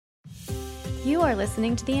You are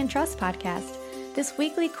listening to the Entrust Podcast. This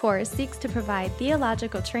weekly course seeks to provide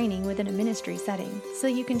theological training within a ministry setting so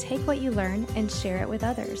you can take what you learn and share it with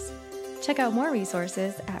others. Check out more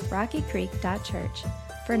resources at rockycreek.church.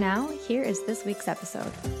 For now, here is this week's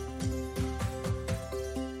episode.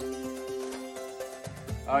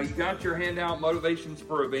 You got your handout, Motivations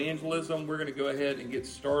for Evangelism. We're going to go ahead and get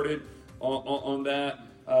started on that.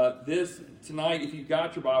 Tonight, if you've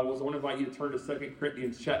got your Bibles, I want to invite you to turn to 2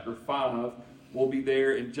 Corinthians chapter 5. We'll be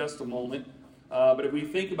there in just a moment. But if we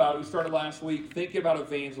think about it, we started last week thinking about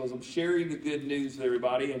evangelism, sharing the good news with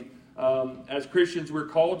everybody. And as Christians, we're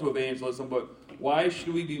called to evangelism, but why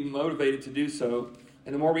should we be motivated to do so?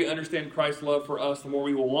 And the more we understand Christ's love for us, the more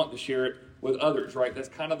we will want to share it with others, right? That's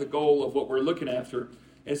kind of the goal of what we're looking after.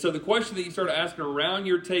 And so the question that you start asking around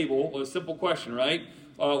your table, a simple question, right?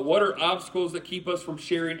 What are obstacles that keep us from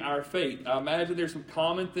sharing our faith? I imagine there's some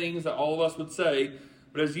common things that all of us would say,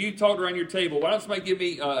 but as you talk around your table, why don't somebody give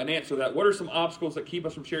me an answer to that? What are some obstacles that keep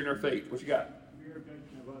us from sharing our faith? What you got? Fear of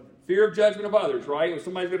judgment of others. Fear of judgment of others, right? Or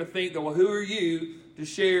somebody's going to think that, well, who are you to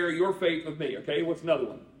share your faith with me? Okay, what's another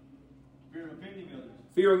one? Fear of offending others.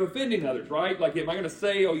 Fear of offending others, right? Like, am I going to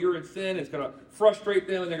say, oh, you're in sin? It's going to frustrate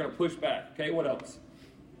them and they're going to push back. Okay, what else?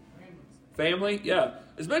 Family, yeah.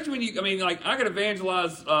 Especially when I can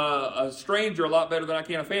evangelize a stranger a lot better than I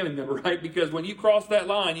can a family member, right? Because when you cross that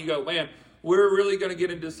line, you go, man, we're really going to get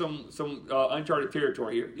into some uncharted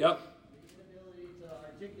territory here. Yep. The inability to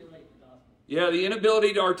articulate the gospel. Yeah, the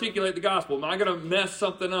inability to articulate the gospel. Am I going to mess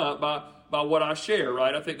something up by what I share,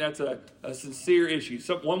 right? I think that's a sincere issue.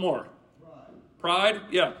 So, one more. Pride,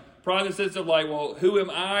 yeah. Pride in the sense of like, well, who am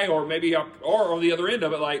I? Or maybe, or on the other end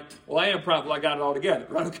of it, like, well, I am prideful, I got it all together,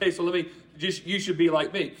 right? Okay, so you should be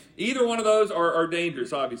like me. Either one of those are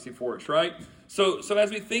dangerous, obviously, for us, right? So as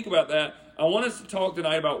we think about that, I want us to talk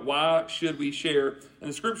tonight about why should we share. And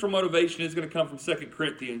the scriptural motivation is going to come from 2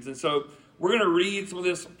 Corinthians. And so we're going to read some of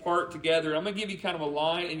this part together. I'm going to give you kind of a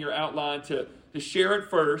line in your outline to share it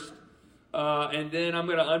first. And then I'm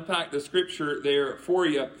going to unpack the scripture there for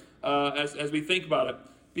you as we think about it.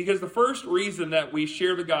 Because the first reason that we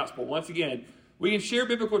share the gospel, once again, we can share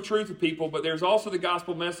biblical truth with people, but there's also the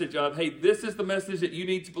gospel message of, hey, this is the message that you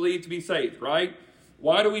need to believe to be saved, right?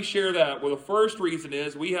 Why do we share that? Well, the first reason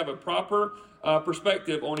is we have a proper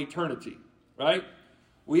perspective on eternity, right?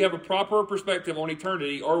 We have a proper perspective on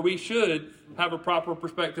eternity, or we should have a proper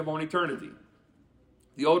perspective on eternity.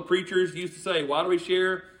 The old preachers used to say, why do we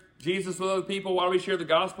share Jesus with other people? Why do we share the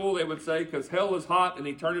gospel? They would say, because hell is hot and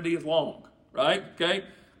eternity is long, right? Okay,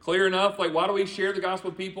 clear enough. Like, why do we share the gospel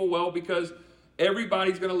with people? Well, because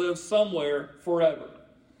everybody's going to live somewhere forever.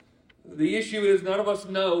 The issue is none of us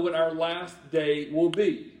know when our last day will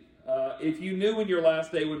be. If you knew when your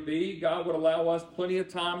last day would be, God would allow us plenty of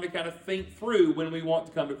time to kind of think through when we want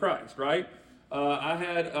to come to Christ, right? I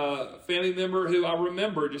had a family member who I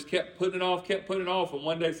remember just kept putting it off, and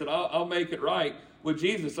one day said, I'll make it right with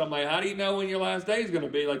Jesus. I'm like, how do you know when your last day is going to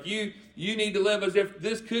be? Like, you need to live as if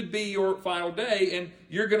this could be your final day, and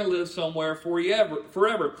you're going to live somewhere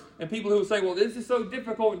forever. And people who say, well, this is so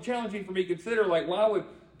difficult and challenging for me to consider, like, why would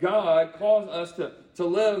God cause us to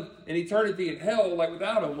live in eternity in hell, like,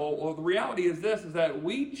 without him? Well, the reality is this, is that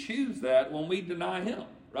we choose that when we deny him,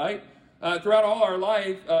 right? Throughout all our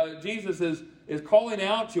life, Jesus is calling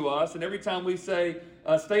out to us, and every time we say,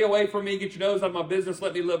 stay away from me, get your nose out of my business,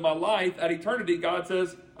 let me live my life, at eternity, God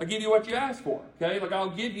says, I'll give you what you asked for, okay? Like, I'll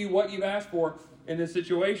give you what you've asked for in this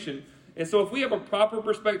situation. And so if we have a proper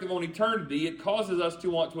perspective on eternity, it causes us to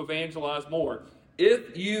want to evangelize more.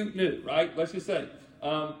 If you knew, right? Let's just say,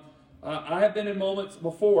 I have been in moments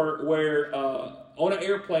before where on an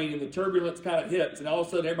airplane and the turbulence kind of hits and all of a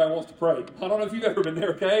sudden everybody wants to pray. I don't know if you've ever been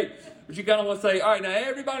there, okay? But you kind of want to say, all right, now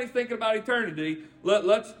everybody's thinking about eternity.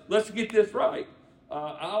 Let's get this right.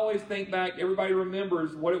 I always think back, everybody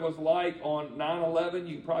remembers what it was like on 9/11.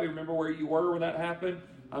 You probably remember where you were when that happened.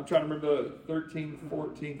 I'm trying to remember 13,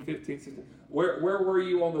 14, 15, 16. Where were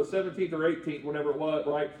you on the 17th or 18th, whenever it was,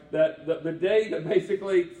 right? The day that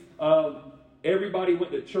basically everybody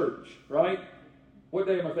went to church, right? What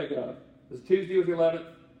day am I thinking of? It was Tuesday was the 11th.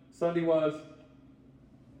 Sunday was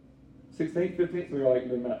 16th, 15th. We were like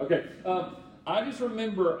doing that. Okay. I just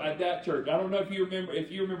remember at that church. I don't know if you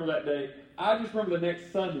remember that day. I just remember the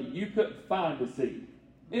next Sunday, you couldn't find a seat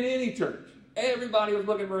in any church. Everybody was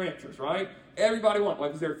looking for answers, right? Everybody wanted,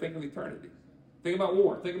 like, because they were thinking of eternity. Thinking about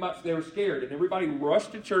war. They were scared. And everybody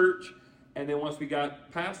rushed to church. And then once we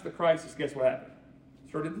got past the crisis, guess what happened?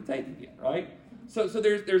 Started to take again, right? So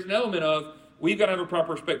there's an element of, we've got to have a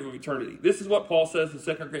proper perspective of eternity. This is what Paul says in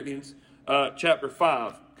 2 Corinthians chapter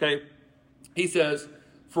 5, okay? He says,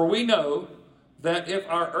 for we know that if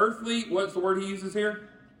our earthly, what's the word he uses here?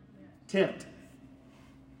 Tent.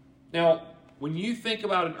 Now, when you think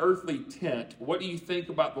about an earthly tent, what do you think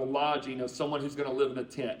about the lodging of someone who's going to live in a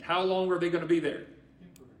tent? How long are they going to be there?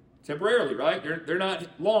 Temporarily, right? They're not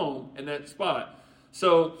long in that spot.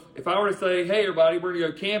 So if I were to say, hey, everybody, we're going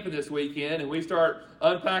to go camping this weekend, and we start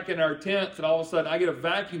unpacking our tents, and all of a sudden I get a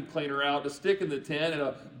vacuum cleaner out to stick in the tent and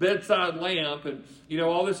a bedside lamp and,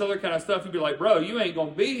 all this other kind of stuff, you'd be like, bro, you ain't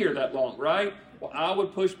going to be here that long, right? Well, I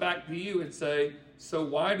would push back to you and say, so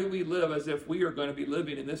why do we live as if we are going to be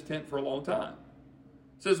living in this tent for a long time?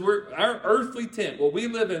 It says our earthly tent, well, we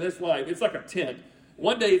live in this life, it's like a tent.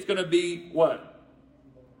 One day it's going to be what?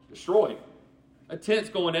 Destroyed. A tent's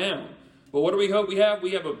going down. But what do we hope we have?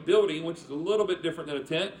 We have a building which is a little bit different than a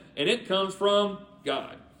tent, and it comes from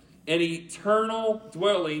God. An eternal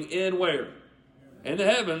dwelling in where? In the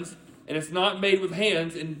heavens, and it's not made with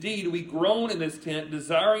hands. Indeed, we groan in this tent,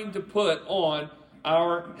 desiring to put on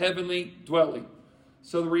our heavenly dwelling.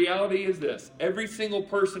 So the reality is this. Every single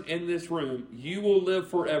person in this room, you will live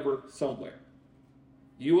forever somewhere.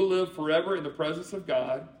 You will live forever in the presence of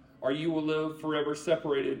God, or you will live forever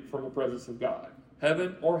separated from the presence of God.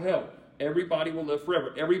 Heaven or hell. Everybody will live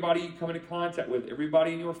forever. Everybody you come into contact with,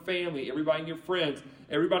 everybody in your family, everybody in your friends,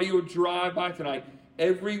 everybody you will drive by tonight,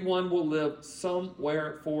 everyone will live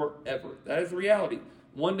somewhere forever. That is the reality.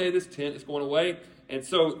 One day this tent is going away, and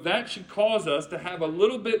so that should cause us to have a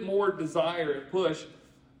little bit more desire and push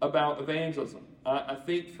about evangelism. I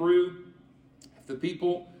think through the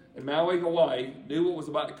people in Maui, Hawaii, knew what was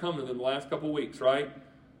about to come to them the last couple of weeks, right?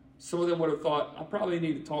 Some of them would have thought, I probably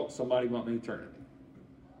need to talk to somebody about my eternity.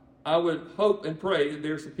 I would hope and pray that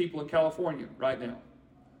there's some people in California right now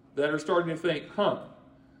that are starting to think,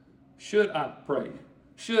 should I pray?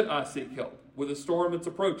 Should I seek help with a storm that's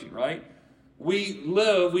approaching, right?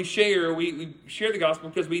 We share the gospel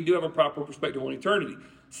because we do have a proper perspective on eternity.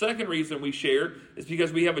 Second reason we share is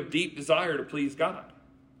because we have a deep desire to please God.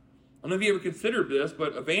 I don't know if you ever considered this,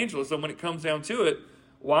 but evangelism, when it comes down to it,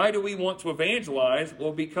 why do we want to evangelize?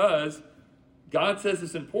 Well, because God says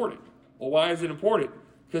it's important. Well, why is it important?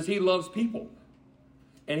 Because he loves people.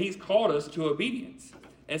 And he's called us to obedience.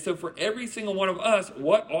 And so for every single one of us,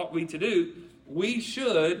 what ought we to do? We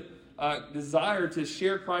should desire to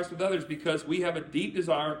share Christ with others because we have a deep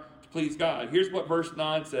desire to please God. Here's what verse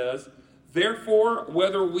 9 says. Therefore,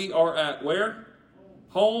 whether we are at where?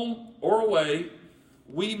 Home or away,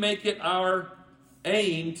 we make it our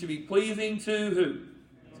aim to be pleasing to who?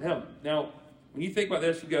 To him. Now, when you think about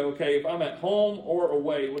this, you go, okay, if I'm at home or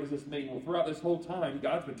away, what does this mean? Well, throughout this whole time,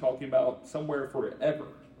 God's been talking about somewhere forever,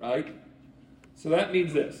 right? So that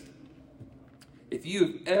means this. If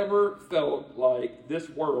you've ever felt like this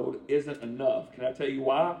world isn't enough, can I tell you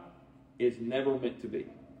why? It's never meant to be.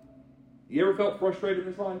 You ever felt frustrated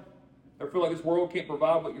in this life? Ever feel like this world can't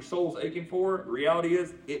provide what your soul's aching for? The reality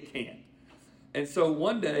is, it can't. And so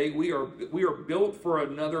one day, we are built for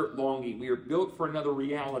another longing. We are built for another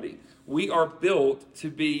reality. We are built to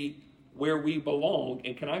be where we belong.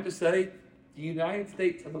 And can I just say, the United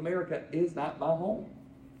States of America is not my home.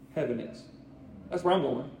 Heaven is. That's where I'm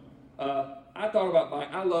going. I thought about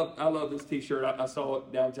I love this t-shirt. I saw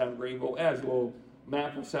it downtown Greenville. It has a little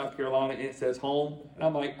map of South Carolina, and it says home. And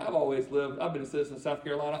I'm like, I've been a citizen of South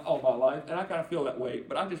Carolina all my life, and I kind of feel that way.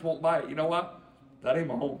 But I just won't buy it. You know what? That ain't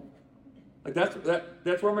my home. Like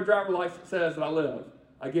that's where my driver's license says that I live.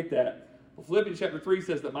 I get that. Well, Philippians chapter 3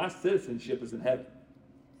 says that my citizenship is in heaven.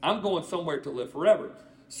 I'm going somewhere to live forever.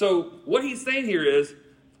 So what he's saying here is,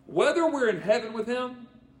 whether we're in heaven with him,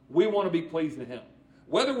 we want to be pleasing to him.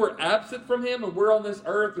 Whether we're absent from him and we're on this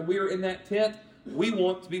earth and we are in that tent, we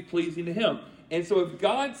want to be pleasing to him. And so if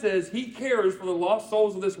God says he cares for the lost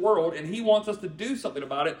souls of this world and he wants us to do something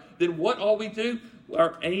about it, then what ought we do?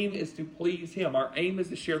 Our aim is to please him. Our aim is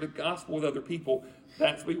to share the gospel with other people.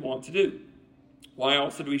 That's what we want to do. Why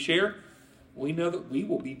also do we share? We know that we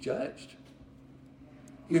will be judged.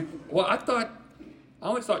 Well, I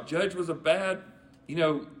always thought judge was a bad,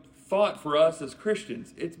 thought for us as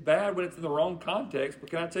Christians. It's bad when it's in the wrong context, but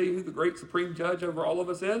can I tell you who the great supreme judge over all of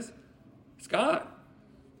us is? It's God.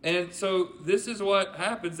 And so this is what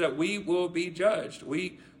happens, that we will be judged.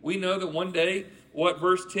 We know that one day, what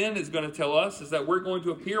verse 10 is going to tell us is that we're going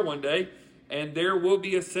to appear one day, and there will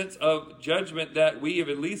be a sense of judgment that we have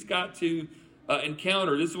at least got to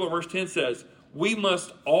encounter. This is what verse 10 says. We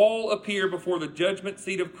must all appear before the judgment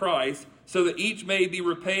seat of Christ, so that each may be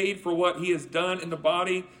repaid for what he has done in the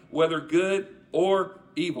body, whether good or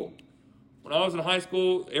evil. When I was in high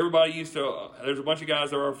school, everybody used to, there's a bunch of guys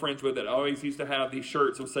that I was friends with that always used to have these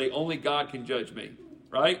shirts that would say, only God can judge me,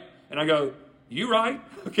 right? And I go, You right?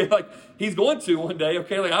 Okay, like he's going to one day.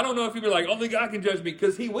 Okay, like I don't know if he'll be like, only God can judge me,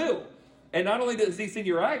 because he will. And not only does he see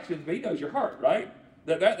your actions, but he knows your heart, right?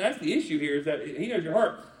 That's the issue here, is that he knows your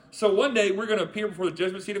heart. So one day we're going to appear before the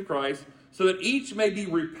judgment seat of Christ, so that each may be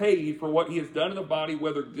repaid for what he has done in the body,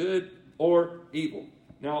 whether good or evil.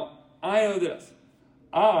 Now, I know this.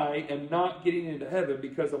 I am not getting into heaven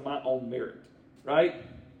because of my own merit, right?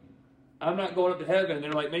 I'm not going up to heaven and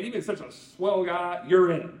they're like, man, you've been such a swell guy,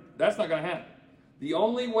 you're in. That's not going to happen. The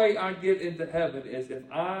only way I get into heaven is if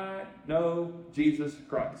I know Jesus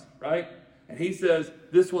Christ, right? And he says,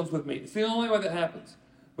 this one's with me. It's the only way that happens.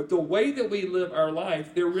 But the way that we live our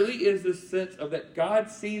life, there really is this sense of that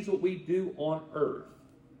God sees what we do on earth.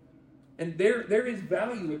 And there is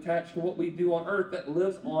value attached to what we do on earth that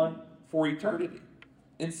lives on for eternity.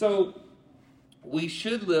 And so we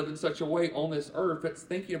should live in such a way on this earth that's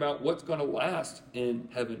thinking about what's going to last in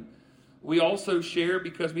heaven. We also share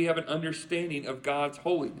because we have an understanding of God's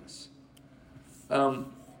holiness.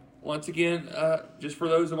 Once again, just for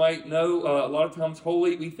those who might know, a lot of times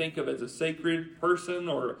holy we think of as a sacred person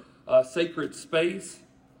or a sacred space.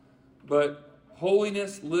 But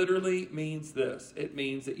holiness literally means this. It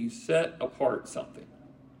means that you set apart something.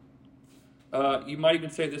 You might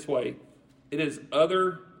even say it this way. It is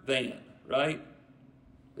other than, right?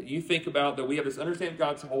 That you think about that we have this understanding of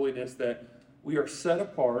God's holiness, that we are set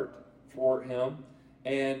apart for him,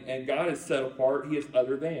 and God is set apart. He is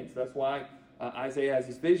other than. So that's why Isaiah has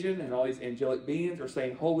this vision, and all these angelic beings are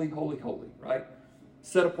saying, holy, holy, holy, right?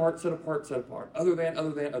 Set apart, set apart, set apart. Other than,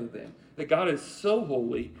 other than, other than. That God is so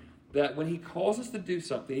holy that when he calls us to do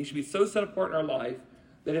something, he should be so set apart in our life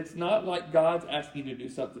that it's not like God's asking you to do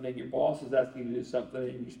something and your boss is asking you to do something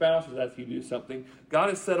and your spouse is asking you to do something.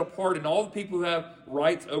 God is set apart, and all the people who have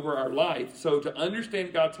rights over our life. So to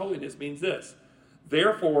understand God's holiness means this.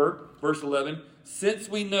 Therefore, verse 11, since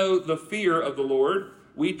we know the fear of the Lord,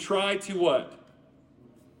 we try to what?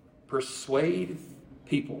 Persuade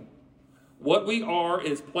people. What we are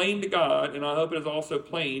is plain to God, and I hope it is also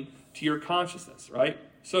plain to your consciousness, right?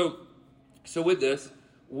 So with this,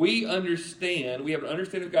 we understand, we have an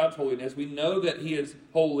understanding of God's holiness. We know that he is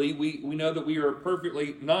holy. We know that we are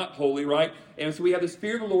perfectly not holy, right? And so we have this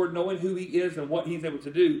fear of the Lord, knowing who he is and what he's able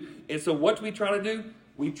to do. And so what do we try to do?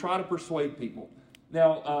 We try to persuade people.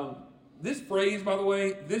 Now, this phrase, by the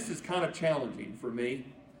way, this is kind of challenging for me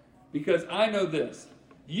because I know this.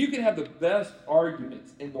 You can have the best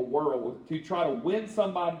arguments in the world to try to win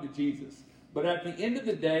somebody to Jesus. But at the end of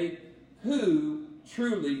the day, who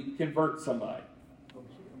truly converts somebody?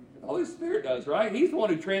 The Holy Spirit does, right? He's the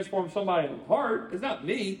one who transforms somebody's heart. It's not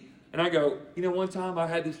me. And I go, one time I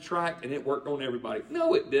had this tract and it worked on everybody.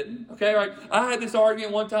 No, it didn't. Okay, right? I had this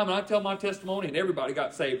argument one time and I tell my testimony and everybody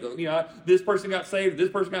got saved. This person got saved, this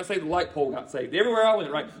person got saved, the light pole got saved. Everywhere I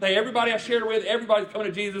went, right? Hey, everybody I shared with, everybody's coming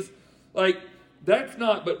to Jesus. Like, that's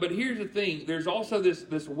not, but here's the thing. There's also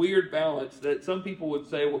this weird balance that some people would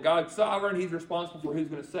say, well, God's sovereign, he's responsible for who's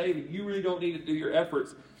going to save, and you really don't need to do your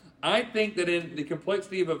efforts. I think that in the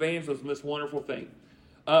complexity of evangelism, this wonderful thing.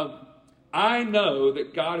 I know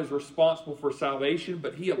that God is responsible for salvation,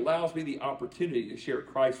 but he allows me the opportunity to share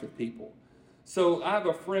Christ with people. So I have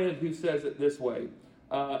a friend who says it this way.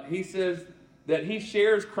 He says that he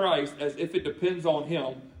shares Christ as if it depends on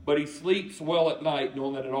him, but he sleeps well at night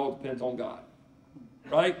knowing that it all depends on God.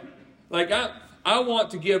 Right? Like I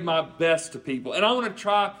want to give my best to people, and I want to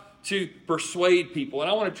try to persuade people,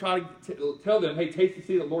 and I want to try to tell them, hey, taste and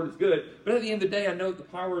see that the Lord is good. But at the end of the day, I know the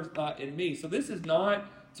power is not in me. So this is not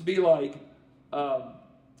to be like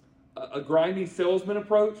a grimy salesman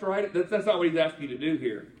approach, right? That's not what he's asking you to do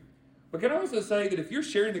here. But can I also say that if you're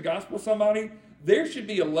sharing the gospel with somebody, there should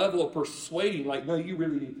be a level of persuading, like, no, you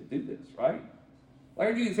really need to do this, right? Like,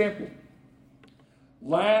 I'll give you an example.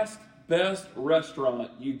 Last best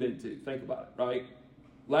restaurant you've been to. Think about it, right?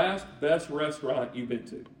 Last best restaurant you've been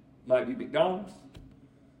to. Might be McDonald's.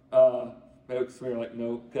 Maybe some are like,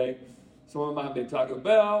 no, okay. Some of them might have been Taco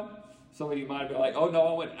Bell. Some of you might be like, oh no,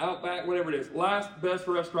 I went Outback, whatever it is. Last best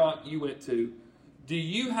restaurant you went to. Do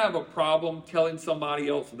you have a problem telling somebody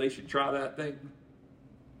else that they should try that thing?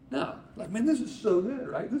 No. Like, man, this is so good,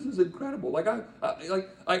 right? This is incredible. Like,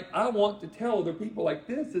 I want to tell other people, like,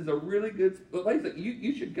 this is a really good place that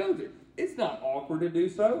you should go there. It's not awkward to do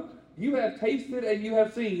so. You have tasted and you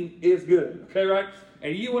have seen is good, okay, right?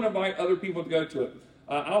 And you want to invite other people to go to it.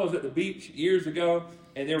 I was at the beach years ago,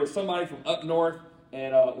 and there was somebody from up north,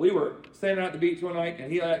 and we were standing out at the beach one night,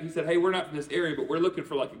 and he said, hey, we're not from this area, but we're looking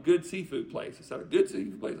for like a good seafood place. I said, a good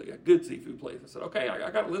seafood place? Like a good seafood place. I said, okay, I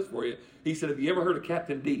got a list for you. He said, have you ever heard of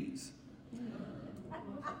Captain D's?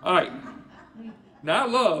 All right. Now, I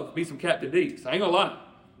love me some Captain D's. I ain't gonna lie.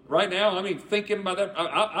 right now, I mean, thinking about that,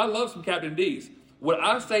 I love some Captain D's. Would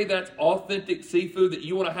I say that's authentic seafood that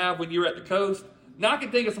you want to have when you're at the coast? Now, I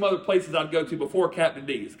can think of some other places I'd go to before Captain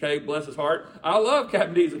D's, okay? Bless his heart. I love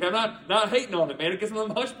Captain D's, okay? I'm not hating on it, man. It gets some of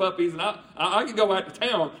them hush puppies, and I can go out to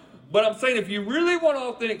town. But I'm saying if you really want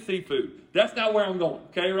authentic seafood, that's not where I'm going,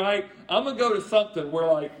 okay, right? I'm going to go to something where,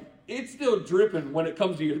 like, it's still dripping when it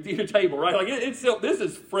comes to your table, right? Like, it's still, this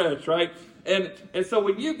is fresh, right? And so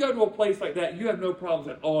when you go to a place like that, you have no problems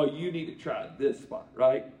at all. You need to try this spot,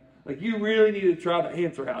 right? Like, you really need to try the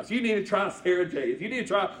Answer House. You need to try Sarah J's. You need to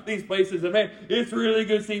try these places. And, man, it's really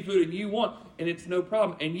good seafood, and you want, and it's no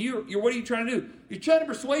problem. And you're what are you trying to do? You're trying to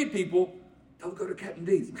persuade people, don't go to Captain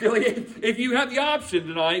D's. Like, if you have the option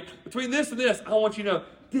tonight between this and this, I want you to know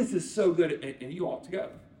this is so good, and you ought to go.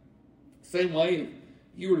 Same way, if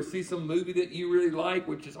you were to see some movie that you really like,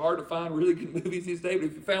 which is hard to find really good movies these days, but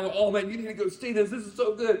if you found one, oh, man, you need to go see this. This is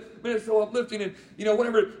so good. Man, it's so uplifting. And,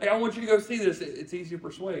 whatever. Hey, I want you to go see this. It's easy to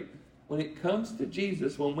persuade. When it comes to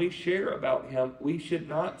Jesus, when we share about him, we should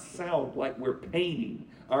not sound like we're paying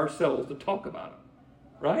ourselves to talk about him.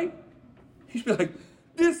 Right? You should be like,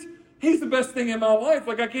 he's the best thing in my life.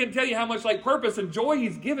 Like, I can't tell you how much, like, purpose and joy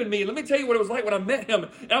he's given me. Let me tell you what it was like when I met him.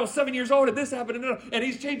 And I was 7 years old, and this happened, and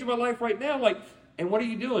he's changing my life right now. Like, and what are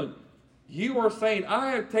you doing? You are saying,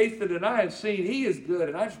 I have tasted and I have seen he is good,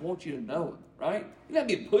 and I just want you to know him, right? You're not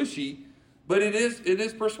being pushy, but it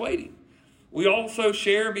is persuading. We also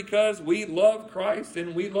share because we love Christ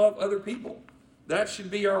and we love other people. That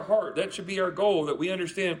should be our heart. That should be our goal, that we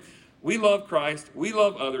understand we love Christ, we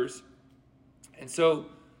love others. And so,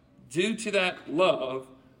 due to that love,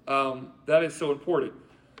 that is so important.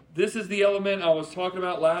 This is the element I was talking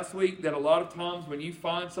about last week, that a lot of times when you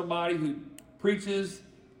find somebody who preaches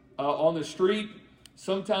on the street,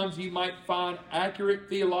 sometimes you might find accurate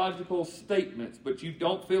theological statements, but you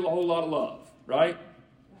don't feel a whole lot of love, right?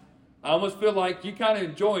 I almost feel like you kind of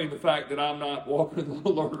enjoying the fact that I'm not walking with the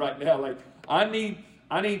Lord right now. Like, I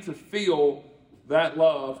need to feel that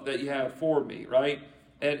love that you have for me, right?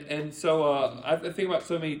 And so I think about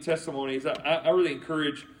so many testimonies. I really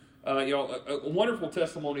encourage, a wonderful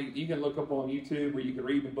testimony you can look up on YouTube, or you can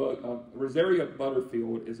read the book. Rosaria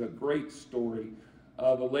Butterfield is a great story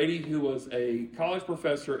of a lady who was a college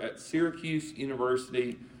professor at Syracuse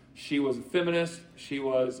University. She was a feminist. She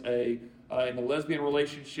was in a lesbian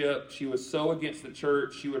relationship. She was so against the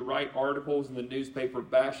church. She would write articles in the newspaper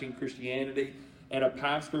bashing Christianity. And a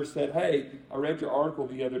pastor said, hey, I read your article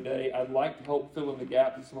the other day. I'd like to help fill in the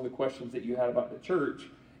gap to some of the questions that you had about the church.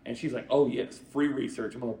 And she's like, oh, yes, free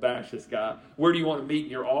research. I'm going to bash this guy. Where do you want to meet?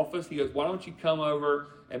 In your office? He goes, why don't you come over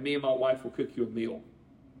and me and my wife will cook you a meal?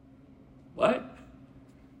 What?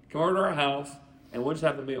 Come over to our house and we'll just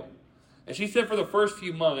have a meal. And she said for the first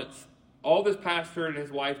few months, all this pastor and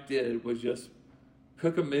his wife did was just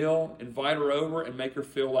cook a meal, invite her over, and make her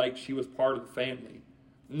feel like she was part of the family.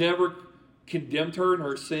 Never condemned her in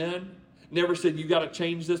her sin. Never said, you got to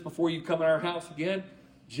change this before you come in our house again.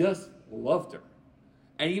 Just loved her.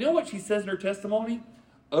 And you know what she says in her testimony?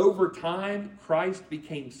 Over time, Christ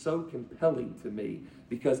became so compelling to me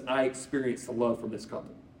because I experienced the love from this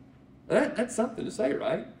couple. That's something to say,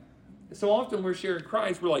 right? So often we're sharing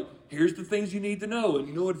Christ, we're like, here's the things you need to know. And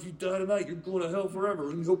you know what, if you die tonight, you're going to hell forever.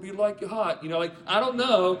 And you hope you like it hot. Like, I don't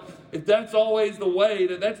know if that's always the way,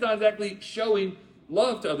 that's not exactly showing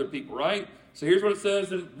love to other people, right? So here's what it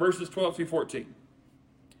says in verses 12 through 14.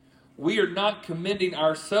 We are not commending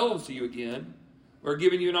ourselves to you again. We're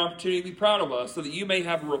giving you an opportunity to be proud of us, so that you may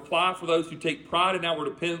have a reply for those who take pride in outward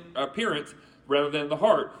appearance rather than the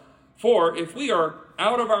heart. For if we are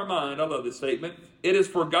out of our mind, I love this statement, it is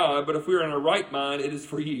for God, but if we are in our right mind, it is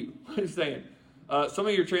for you. What are you saying? Some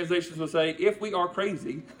of your translations will say, if we are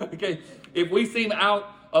crazy, okay, if we seem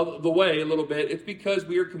out of the way a little bit, it's because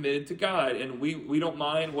we are committed to God, and we don't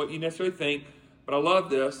mind what you necessarily think. But I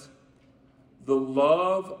love this. The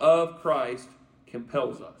love of Christ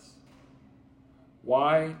compels us.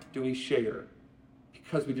 Why do we share?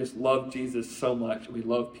 Because we just love Jesus so much. We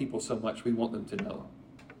love people so much. We want them to know him.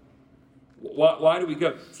 Why do we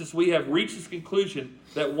go? Since we have reached this conclusion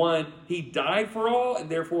that one, he died for all, and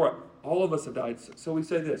therefore all of us have died. So we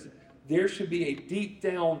say this, there should be a deep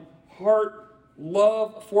down heart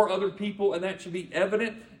love for other people, and that should be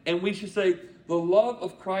evident. And we should say, the love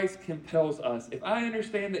of Christ compels us. If I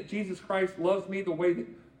understand that Jesus Christ loves me the way that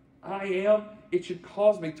I am, it should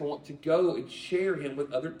cause me to want to go and share him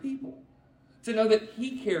with other people. To know that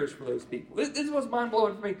he cares for those people. This is what's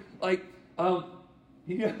mind-blowing for me. Like,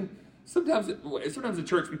 sometimes in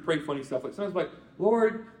church we pray funny stuff. Like sometimes like,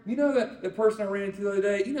 Lord, that person I ran into the other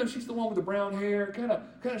day, she's the one with the brown hair, kind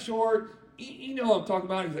of short. you know what I'm talking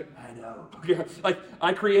about? He's like, I know. Okay. Like,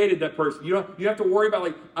 I created that person. You have to worry about,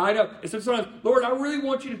 like, I know. And so sometimes, Lord, I really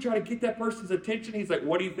want you to try to get that person's attention. He's like,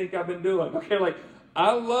 what do you think I've been doing? Okay, like,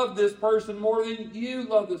 I love this person more than you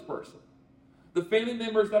love this person. The family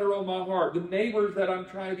members that are on my heart, the neighbors that I'm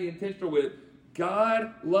trying to be intentional with,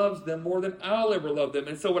 God loves them more than I'll ever love them.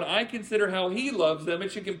 And so when I consider how he loves them,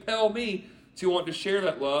 it should compel me to want to share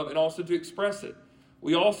that love and also to express it.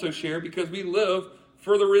 We also share because we live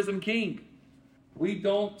for the risen King. We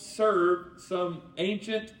don't serve some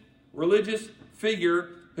ancient religious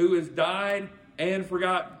figure who has died and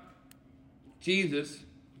forgotten. Jesus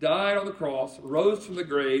died on the cross, rose from the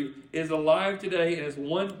grave, is alive today, and is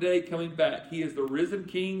one day coming back. He is the risen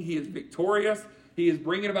King. He is victorious. He is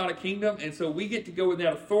bringing about a kingdom, and so we get to go with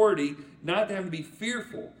that authority, not to have to be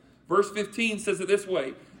fearful. Verse 15 says it this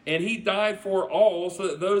way, and he died for all, so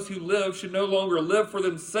that those who live should no longer live for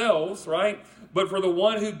themselves, right? But for the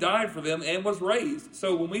one who died for them and was raised.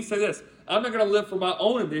 So when we say this, I'm not going to live for my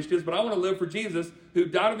own initiatives, but I want to live for Jesus, who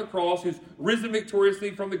died on the cross, who's risen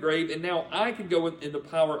victoriously from the grave, and now I can go in the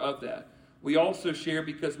power of that. We also share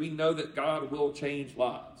because we know that God will change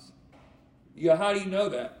lives. How do you know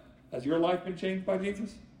that? Has your life been changed by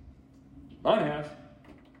Jesus? Mine has.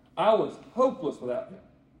 I was hopeless without him.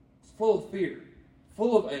 Full of fear,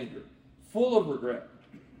 full of anger, full of regret,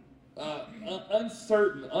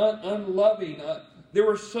 uncertain, unloving. There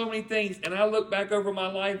were so many things, and I look back over my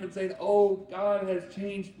life and say, oh, God has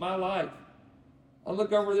changed my life. I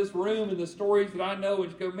look over this room and the stories that I know and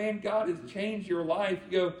just go, man, God has changed your life.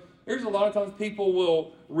 You go, there's a lot of times people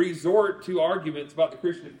will resort to arguments about the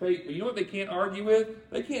Christian faith, but you know what they can't argue with?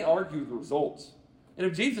 They can't argue with the results. And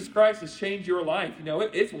if Jesus Christ has changed your life,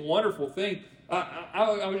 it's a wonderful thing. I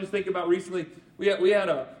was just thinking about recently, we had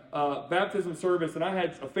a baptism service, and I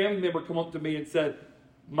had a family member come up to me and said,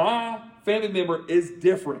 my family member is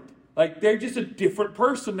different. Like, they're just a different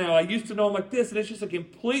person now. I used to know them like this, and it's just a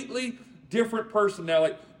completely different person now.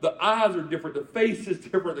 Like, the eyes are different, the face is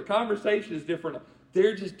different, the conversation is different.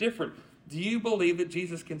 They're just different. Do you believe that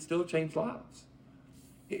Jesus can still change lives?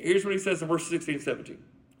 Here's what he says in verse 16 and 17.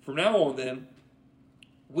 From now on, then,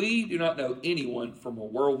 we do not know anyone from a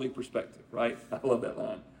worldly perspective, right? I love that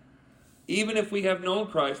line. Even if we have known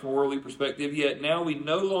Christ from a worldly perspective, yet now we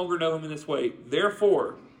no longer know him in this way.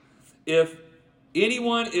 Therefore, if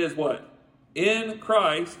anyone is what? In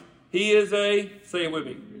Christ, he is say it with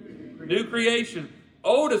me, new creation.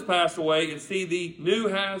 Old has passed away, and see, the new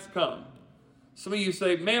has come. Some of you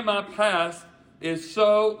say, man, my past is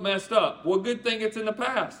so messed up. Well, good thing it's in the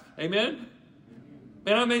past. Amen?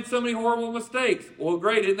 Man, I made so many horrible mistakes. Well,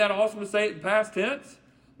 great. Isn't that awesome to say it in past tense?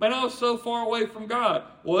 Man, I was so far away from God.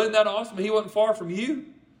 Well, isn't that awesome? He wasn't far from you.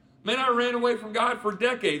 Man, I ran away from God for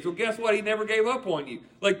decades. Well, guess what? He never gave up on you.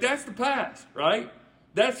 Like, that's the past, right?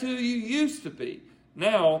 That's who you used to be.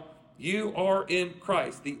 Now, you are in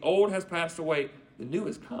Christ. The old has passed away. The new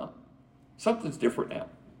has come. Something's different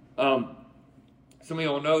now. Some of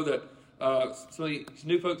y'all know that, some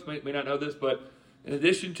new folks may not know this, but in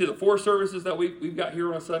addition to the 4 services that we've got here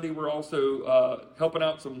on a Sunday, we're also helping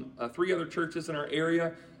out some 3 other churches in our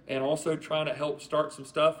area, and also trying to help start some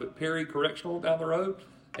stuff at Perry Correctional down the road.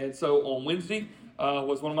 And so on Wednesday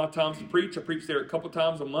was one of my times to preach. I preach there a couple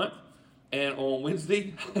times a month. And on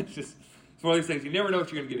Wednesday, it's one of these things you never know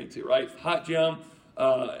what you're going to get into, right? It's hot gym.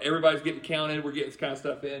 Everybody's getting counted. We're getting this kind of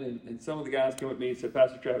stuff in. And some of the guys came up to me and said,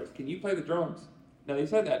 Pastor Travis, can you play the drums? Now, they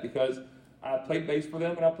said that because I played bass for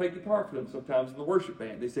them and I played guitar for them sometimes in the worship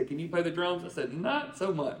band. They said, can you play the drums? I said, not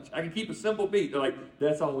so much. I can keep a simple beat. They're like,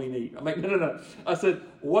 that's all we need. I'm like, no. I said,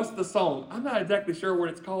 what's the song? I'm not exactly sure what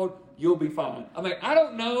it's called. You'll be fine. I'm like, I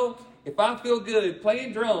don't know if I feel good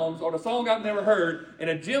playing drums on a song I've never heard in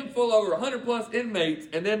a gym full of over 100 plus inmates,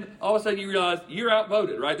 and then all of a sudden you realize you're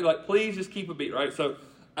outvoted, right? They're like, please just keep a beat, right? So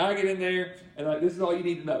I get in there and like, this is all you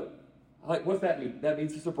need to know. I'm like, what's that mean? That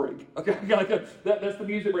means it's a break. Okay, that's the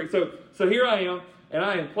music break. So here I am, and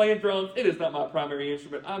I am playing drums. It is not my primary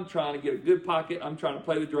instrument. I'm trying to get a good pocket. I'm trying to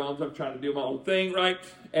play the drums. I'm trying to do my own thing, right?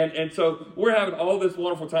 And so we're having all this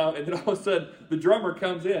wonderful time, and then all of a sudden the drummer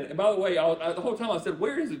comes in. And by the way, the whole time I said,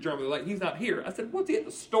 where is the drummer? They're like, he's not here. I said, what's he at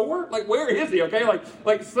the store? Like, where is he? Okay,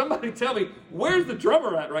 like somebody tell me, where's the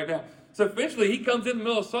drummer at right now? So eventually he comes in the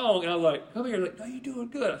middle of the song, and I was like, come here. Like, no, you're doing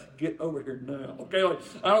good. I said, get over here now. Okay, like,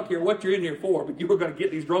 I don't care what you're in here for, but you were going to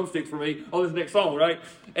get these drumsticks for me on this next song, right?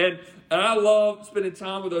 And I love spending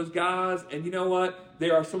time with those guys. And you know what?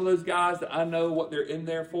 There are some of those guys that I know what they're in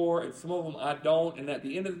there for, and some of them I don't. And at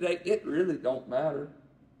the end of the day, it really don't matter.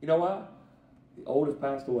 You know why? The old has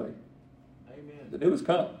passed away. Amen. The new has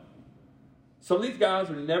come. Some of these guys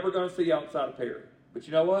are never going to see outside of Perry. But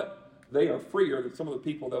you know what? they are freer than some of the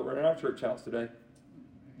people that were in our church house today.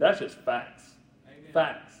 That's just facts. Amen.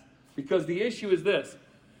 Facts. Because the issue is this.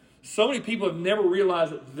 So many people have never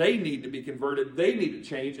realized that they need to be converted. They need to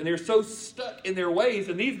change. And they're so stuck in their ways.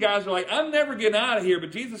 And these guys are like, I'm never getting out of here,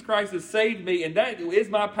 but Jesus Christ has saved me. And that is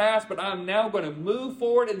my past, but I'm now going to move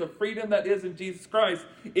forward in the freedom that is in Jesus Christ.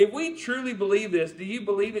 If we truly believe this, do you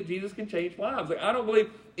believe that Jesus can change lives? Like, I don't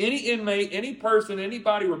believe any inmate, any person,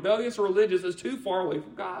 anybody rebellious or religious is too far away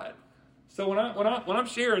from God. So when I'm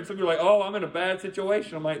sharing, some people are like, oh, I'm in a bad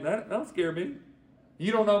situation. I'm like, that don't scare me.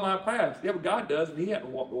 You don't know my past. Yeah, but God does, and he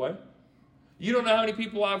hadn't walked away. You don't know how many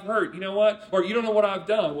people I've hurt. You know what? Or you don't know what I've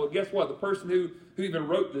done. Well, guess what? The person who even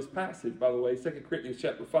wrote this passage, by the way, 2 Corinthians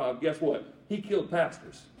chapter 5, guess what? He killed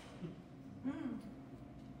pastors.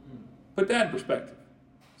 Put that in perspective.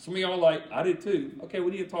 Some of y'all are like, I did too. Okay, we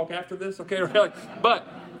need to talk after this. Okay, really? But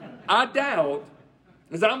I doubt,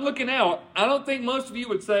 as I'm looking out, I don't think most of you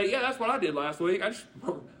would say, yeah, that's what I did last week. I just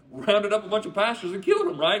rounded up a bunch of pastors and killed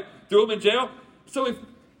them, right? Threw them in jail. So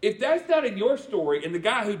if that's not in your story, and the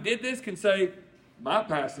guy who did this can say, my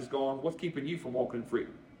past is gone, what's keeping you from walking in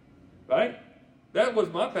freedom? Right? That was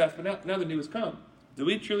my past, but now the new has come. Do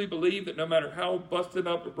we truly believe that no matter how busted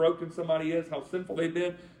up or broken somebody is, how sinful they've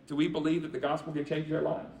been, do we believe that the gospel can change their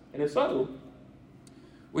lives? And if so,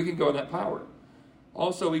 we can go in that power.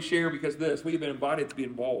 Also, we share because we have been invited to be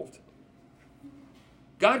involved.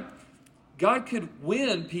 God could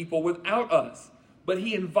win people without us, but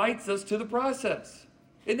he invites us to the process.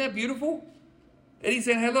 Isn't that beautiful? And he's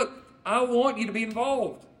saying, hey, look, I want you to be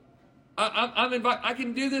involved. I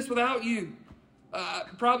can do this without you.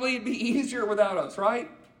 Probably it'd be easier without us, right?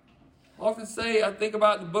 I often say, I think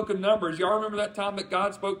about the book of Numbers. Y'all remember that time that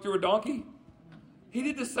God spoke through a donkey? He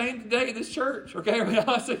did the same today in this church, okay?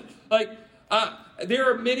 There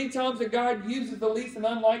are many times that God uses the least and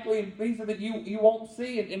unlikely and things that you won't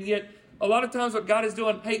see, and yet a lot of times what God is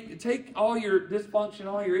doing, hey, take all your dysfunction,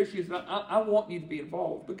 all your issues, and I want you to be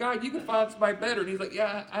involved. But God, you can find somebody better. And he's like,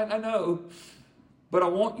 yeah, I know, but I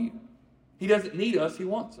want you. He doesn't need us. He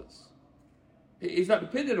wants us. He's not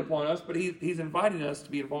dependent upon us, but he's inviting us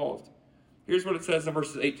to be involved. Here's what it says in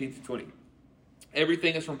verses 18 to 20.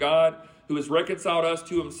 Everything is from God, who has reconciled us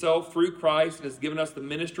to himself through Christ and has given us the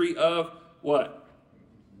ministry of what?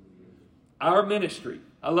 Our ministry.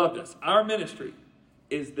 I love this. Our ministry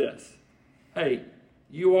is this. Hey,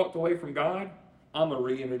 you walked away from God, I'm going to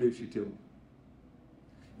reintroduce you to him.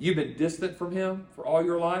 You've been distant from him for all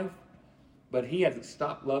your life, but he hasn't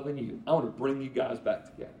stopped loving you. I want to bring you guys back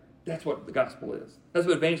together. That's what the gospel is. That's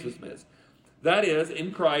what evangelism is. That is,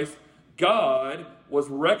 in Christ, God was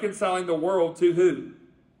reconciling the world to who?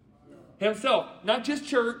 Himself. Not just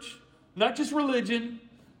church, not just religion.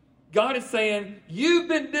 God is saying, you've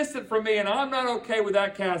been distant from me and I'm not okay with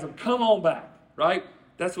that chasm. Come on back, right?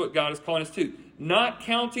 That's what God is calling us to. Not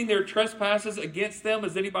counting their trespasses against them.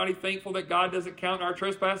 Is anybody thankful that God doesn't count our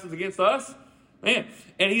trespasses against us? Man.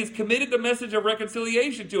 And he has committed the message of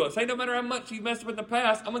reconciliation to us. Hey, no matter how much you messed up in the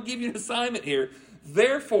past, I'm going to give you an assignment here.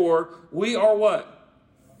 Therefore, we are what?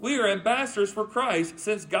 We are ambassadors for Christ,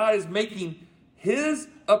 since God is making his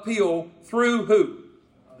appeal through who?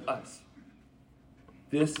 Us.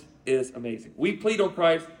 This is amazing. We plead on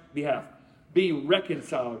Christ's behalf. Be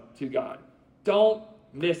reconciled to God. Don't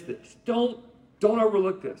miss this. Don't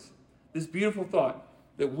overlook this. This beautiful thought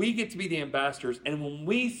that we get to be the ambassadors, and when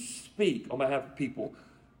we speak on behalf of people,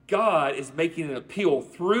 God is making an appeal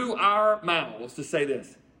through our mouths to say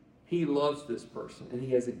this. He loves this person, and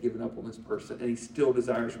he hasn't given up on this person, and he still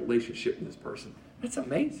desires a relationship with this person. That's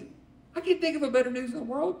amazing. I can't think of a better news in the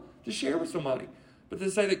world to share with somebody, but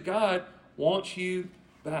to say that God wants you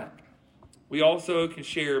back. We also can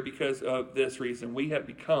share because of this reason. We have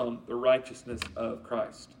become the righteousness of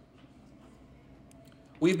Christ.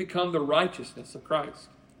 We've become the righteousness of Christ.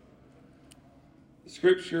 The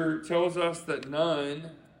scripture tells us that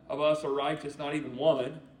none of us are righteous, not even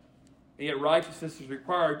one. And yet righteousness is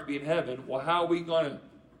required to be in heaven. Well, how are we going to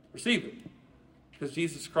receive it? Because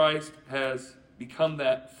Jesus Christ has become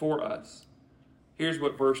that for us. Here's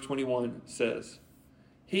what verse 21 says.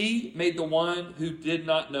 He made the one who did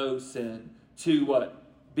not know sin to what?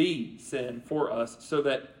 Be sin for us, so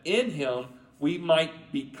that in him we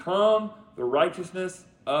might become the righteousness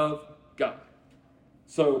of God.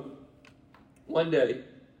 So, one day,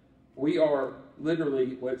 we are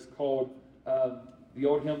literally what's called, the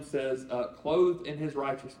old hymn says, clothed in his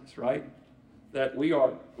righteousness, right? That we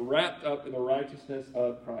are wrapped up in the righteousness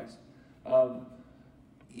of Christ.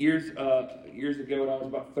 Years ago, when I was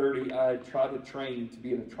about 30, I tried to train to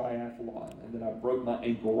be in a triathlon, and then I broke my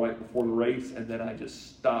ankle right before the race, and then I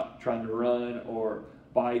just stopped trying to run, or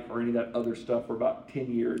bike or any of that other stuff for about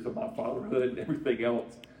 10 years of my fatherhood and everything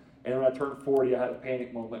else. And when I turned 40, I had a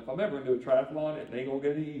panic moment. If I'm ever going to do a triathlon, it ain't going to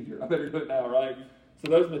get any easier. I better do it now, right?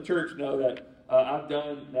 So those in the church know that I've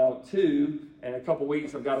done now 2, and in a couple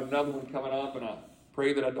weeks I've got another one coming up, and I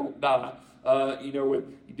pray that I don't die.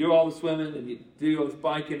 You do all the swimming, and you do all this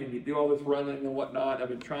biking, and you do all this running and whatnot. I've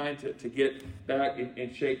been trying to get back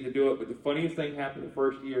in shape to do it, but the funniest thing happened the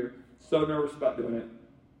first year. So nervous about doing it.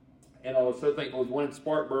 And I was so thankful. It was one in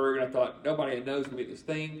Spartanburg, and I thought, nobody knows me at this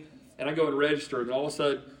thing. And I go and register, and all of a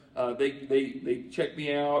sudden, they check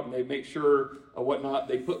me out, and they make sure whatnot.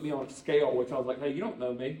 They put me on a scale, which I was like, hey, you don't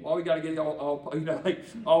know me. Well, we got to get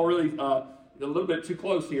all really a little bit too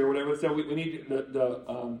close here, or whatever. So we need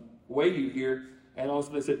to weigh you here. And all of a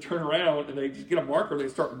sudden, they said, turn around, and they just get a marker, and they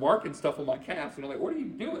start marking stuff on my calves. And I'm like, what are you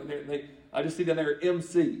doing? I just see down there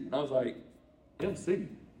MC. And I was like, MC?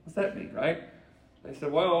 What's that mean, right? They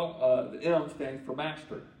said, well, the M stands for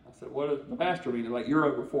master. I said, what does the master mean? They're like, you're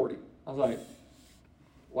over 40. I was like,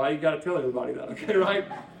 why you got to tell everybody that? Okay, right?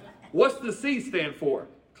 What's the C stand for?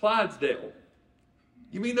 Clydesdale.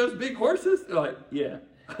 You mean those big horses? They're like, yeah.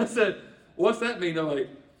 I said, what's that mean? They're like,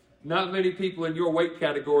 not many people in your weight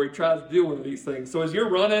category tries to do one of these things. So as you're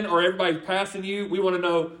running or everybody's passing you, we want to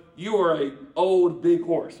know you are a old big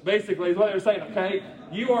horse. Basically is what they're saying, okay?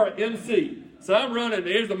 You are an MC. So I'm running.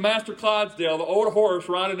 Here's the Master Clydesdale, the old horse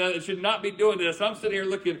riding down. It should not be doing this. I'm sitting here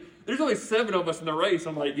looking. There's only 7 of us in the race.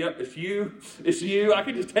 I'm like, yep, it's you. It's you. I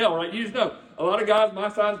can just tell, right? You just know. A lot of guys my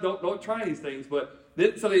size don't try these things. But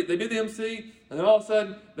so they do the MC, and then all of a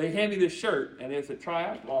sudden they hand me this shirt, and it's a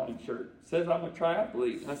triathlon shirt. It says I'm a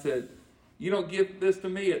triathlete. I said, you don't give this to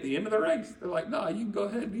me at the end of the race? They're like, no, you can go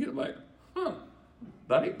ahead and get it. I'm like,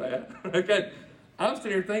 that ain't bad. Okay. I'm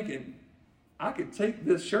sitting here thinking, I could take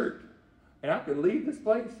this shirt, and I could leave this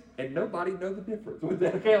place, and nobody know the difference with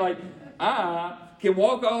that. Okay, like, I can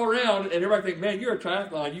walk all around, and everybody think, man, you're a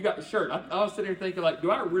triathlon, you got the shirt. I was sitting here thinking, like, do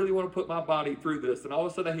I really want to put my body through this? And all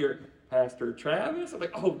of a sudden I hear, Pastor Travis? I'm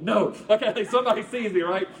like, oh, no. Okay, like somebody sees me,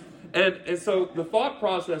 right? And so the thought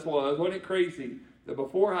process wasn't it crazy, that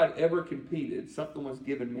before I'd ever competed, something was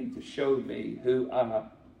given me to show me who I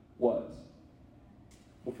was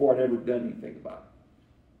before I'd ever done anything about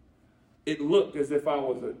it. It looked as if I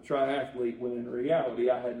was a triathlete when in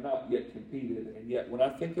reality I had not yet competed. And yet when I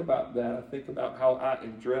think about that, I think about how I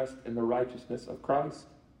am dressed in the righteousness of Christ.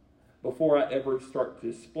 Before I ever start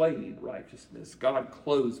displaying righteousness, God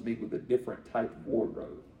clothes me with a different type of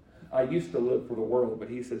wardrobe. I used to live for the world, but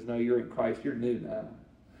he says, no, you're in Christ. You're new now.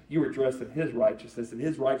 You were dressed in his righteousness and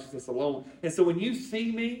his righteousness alone. And so when you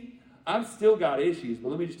see me, I've still got issues. But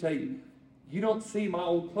let me just tell you, you don't see my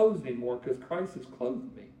old clothes anymore because Christ has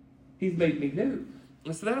clothed me. He's made me new.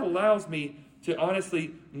 And so that allows me to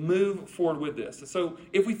honestly move forward with this. And so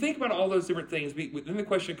if we think about all those different things, then the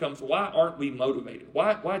question comes, why aren't we motivated?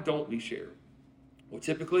 Why don't we share? Well,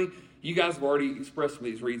 typically, you guys have already expressed some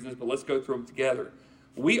of these reasons, but let's go through them together.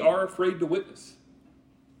 We are afraid to witness.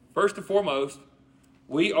 First and foremost,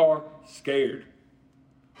 we are scared.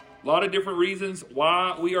 A lot of different reasons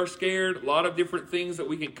why we are scared, a lot of different things that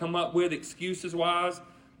we can come up with excuses-wise,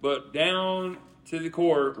 but down to the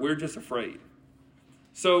core, we're just afraid.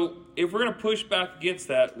 So if we're going to push back against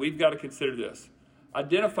that, we've got to consider this.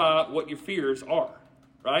 Identify what your fears are,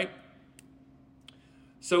 right?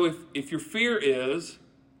 So if your fear is,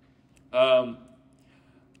 I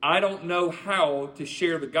don't know how to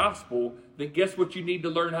share the gospel, then guess what you need to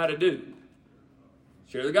learn how to do?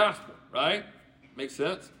 Share the gospel, right? Makes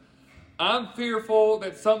sense? I'm fearful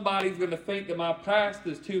that somebody's going to think that my past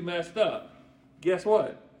is too messed up. Guess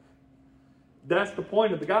what? That's the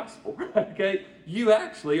point of the gospel, okay? You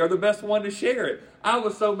actually are the best one to share it. I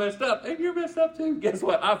was so messed up, and you're messed up too. Guess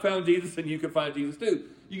what? I found Jesus, and you can find Jesus too.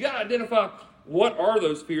 You got to identify what are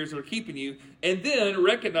those fears that are keeping you, and then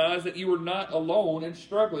recognize that you are not alone in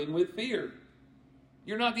struggling with fear.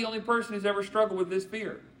 You're not the only person who's ever struggled with this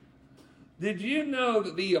fear. Did you know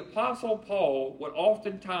that the Apostle Paul would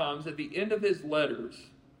oftentimes, at the end of his letters,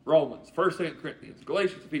 Romans, 1st, 2nd Corinthians,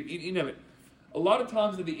 Galatians, you know it, a lot of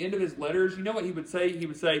times at the end of his letters, you know what he would say? He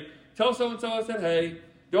would say, tell so-and-so I said, hey,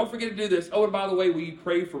 don't forget to do this. Oh, and by the way, will you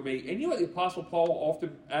pray for me? And you know what the Apostle Paul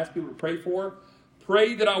often asked people to pray for?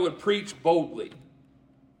 Pray that I would preach boldly.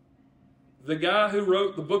 The guy who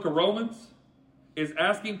wrote the book of Romans is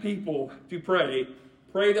asking people to pray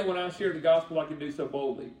that when I share the gospel, I can do so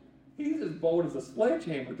boldly. He's as bold as a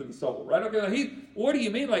sledgehammer to the soul, right? Okay, what do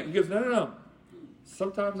you mean? He goes, no.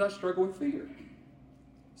 Sometimes I struggle with fear.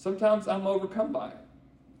 Sometimes I'm overcome by it.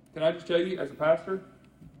 Can I just tell you, as a pastor,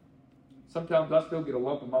 sometimes I still get a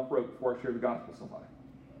lump in my throat before I share the gospel with somebody.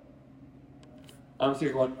 I'm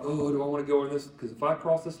sitting going, oh, do I want to go in this? Because if I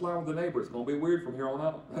cross this line with the neighbor, it's going to be weird from here on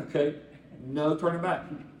out. Okay? No turning back.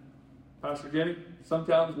 Pastor Jenny,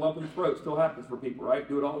 sometimes lump in the throat still happens for people, right?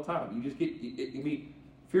 Do it all the time. You just you be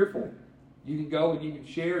fearful. You can go and you can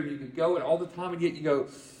share and you can go and all the time and yet you go,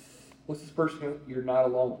 what's this person going to? You're not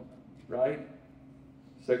alone, right?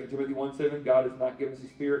 2 Timothy 1:7, God has not given us a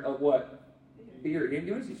spirit of what? Fear. He didn't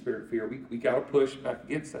give us a spirit of fear. We got to push back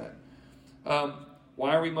against that.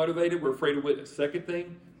 Why are we motivated? We're afraid to witness. Second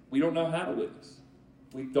thing, we don't know how to witness.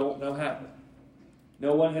 We don't know how.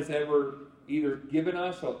 No one has ever either given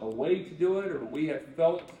us a way to do it, or we have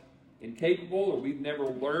felt incapable, or we've never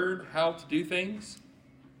learned how to do things.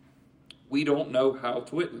 We don't know how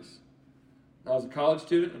to witness. I was a college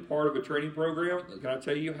student and part of a training program. Can I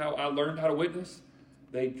tell you how I learned how to witness?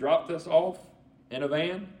 They dropped us off in a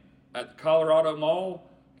van at the Colorado Mall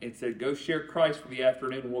and said, go share Christ for the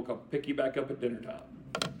afternoon and we'll come pick you back up at dinner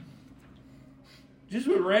time. Just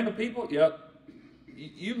with random people, yep.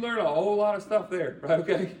 You learn a whole lot of stuff there, right?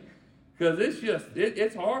 Okay? Because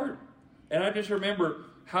it's hard. And I just remember,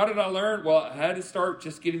 how did I learn? Well, I had to start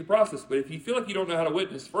just getting the process. But if you feel like you don't know how to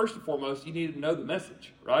witness, first and foremost, you need to know the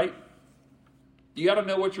message, right? You got to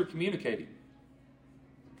know what you're communicating.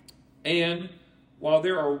 And while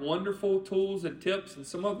there are wonderful tools and tips, and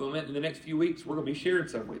some of them in the next few weeks, we're going to be sharing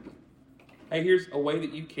some with you. Hey, here's a way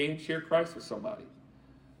that you can share Christ with somebody.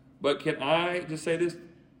 But can I just say this?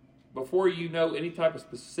 Before you know any type of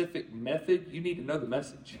specific method, you need to know the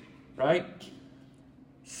message, right?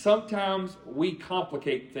 Sometimes we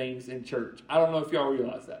complicate things in church. I don't know if y'all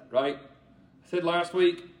realize that, right? I said last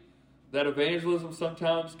week that evangelism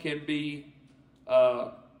sometimes can be,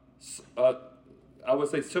 I would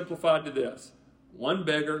say, simplified to this. One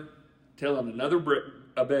beggar telling another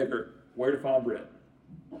beggar where to find bread,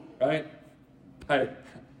 right? Hey,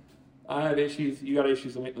 I have issues. You got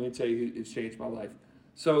issues. Let me tell you, it's changed my life.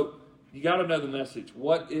 So you got to know the message.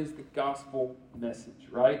 What is the gospel message,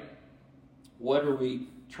 right? What are we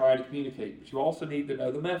trying to communicate? But you also need to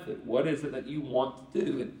know the method. What is it that you want to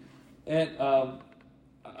do? And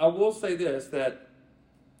I will say this, that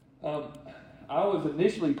I was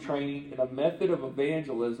initially training in a method of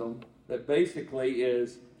evangelism that basically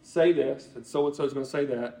is say this, and so-and-so is going to say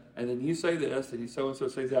that, and then you say this, and so-and-so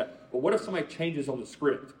says that. But what if somebody changes on the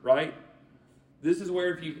script, right? This is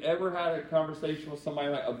where if you've ever had a conversation with somebody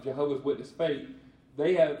like of Jehovah's Witness faith,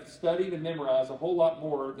 they have studied and memorized a whole lot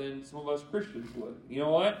more than some of us Christians would. You know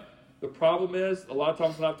what? The problem is, a lot of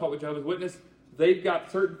times when I've talked with Jehovah's Witness, they've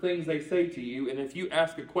got certain things they say to you, and if you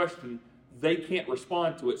ask a question, they can't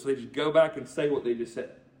respond to it, so they just go back and say what they just said.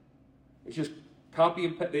 It's just copy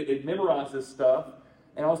and paste. They memorize this stuff,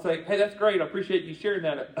 and I'll say, hey, that's great. I appreciate you sharing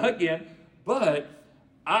that again, but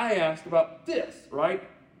I asked about this, right?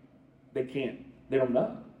 They can't. They don't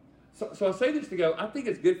know. So I say this to go, I think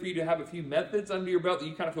it's good for you to have a few methods under your belt that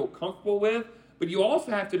you kind of feel comfortable with, but you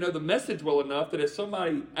also have to know the message well enough that if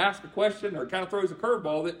somebody asks a question or kind of throws a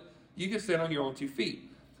curveball, that you can stand on your own 2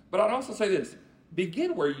 feet. But I'd also say this,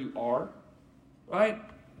 begin where you are, right?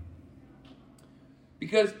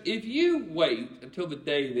 Because if you wait until the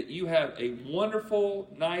day that you have a wonderful,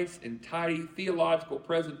 nice, and tidy theological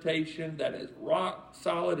presentation that is rock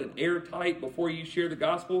solid and airtight before you share the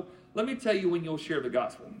gospel, let me tell you when you'll share the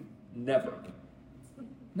gospel. Never.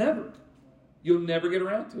 Never. You'll never get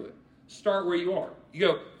around to it. Start where you are. You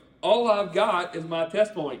go, all I've got is my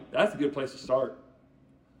testimony. That's a good place to start.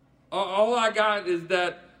 All I got is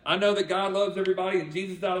that I know that God loves everybody and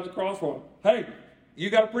Jesus died on the cross for them. Hey, you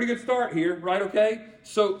got a pretty good start here, right? Okay?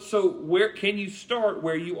 So where can you start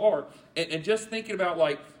where you are? And just thinking about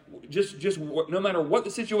no matter what the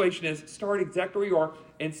situation is, start exactly where you are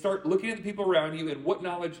and start looking at the people around you and what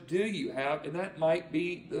knowledge do you have, and that might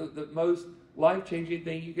be the most life-changing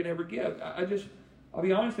thing you can ever give. I'll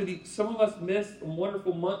be honest with you, some of us miss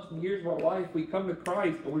wonderful months and years of our life. We come to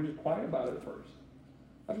Christ and we're just quiet about it at first.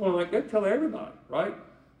 I just want to go tell everybody, right?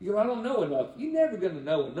 You go, I don't know enough. You're never going to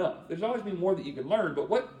know enough. There's always been more that you can learn, but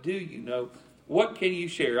what do you know? What can you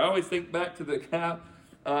share? I always think back to the guy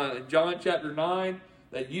in John chapter 9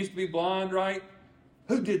 that used to be blind, right?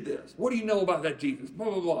 Who did this? What do you know about that Jesus? Blah,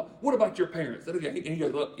 blah, blah. What about your parents? And he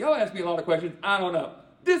goes, look, y'all ask me a lot of questions. I don't know.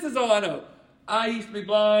 This is all I know. I used to be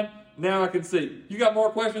blind. Now I can see. You got more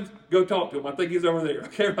questions? Go talk to him. I think he's over there.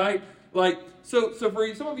 Okay, right? So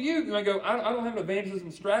for some of you might go, I don't have an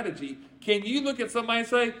evangelism strategy. Can you look at somebody and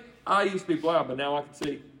say, I used to be blind, but now I can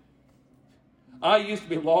see. I used to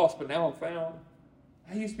be lost, but now I'm found.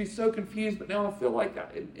 I used to be so confused, but now I feel like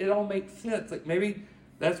it all makes sense. Like maybe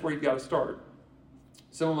that's where you've got to start.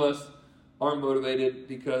 Some of us aren't motivated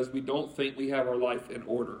because we don't think we have our life in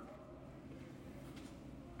order.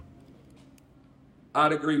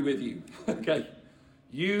 I'd agree with you. Okay.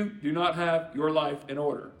 You do not have your life in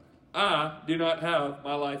order. I do not have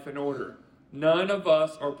my life in order. None of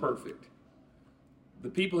us are perfect. The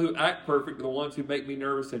people who act perfect are the ones who make me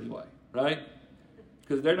nervous anyway, right?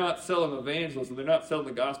 Because they're not selling evangelism, they're not selling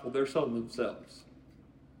the gospel, they're selling themselves.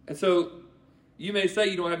 And so you may say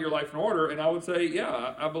you don't have your life in order, and I would say,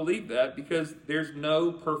 yeah, I believe that, because there's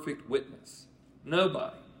no perfect witness.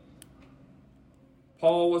 Nobody.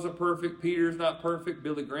 Paul wasn't perfect, Peter's not perfect,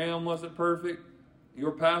 Billy Graham wasn't perfect,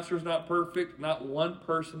 your pastor's not perfect, not one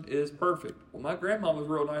person is perfect. Well, my grandma was a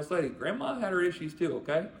real nice lady. Grandma had her issues too,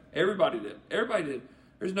 okay? Everybody did. Everybody did.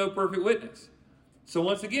 There's no perfect witness. So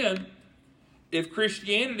once again, if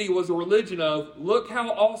Christianity was a religion of, look how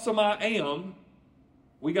awesome I am,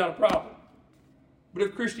 we got a problem. But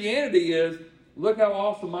if Christianity is, look how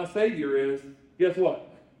awesome my Savior is, guess what?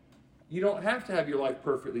 You don't have to have your life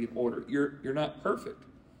perfectly in order. You're not perfect.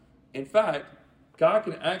 In fact, God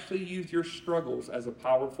can actually use your struggles as a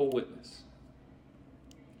powerful witness.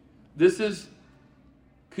 This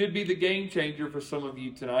could be the game changer for some of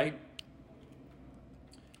you tonight.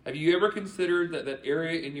 Have you ever considered that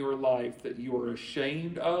area in your life that you are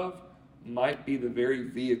ashamed of might be the very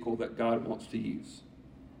vehicle that God wants to use?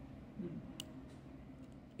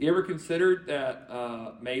 You ever considered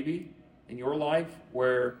that maybe in your life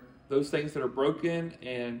where those things that are broken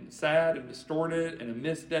and sad and distorted and a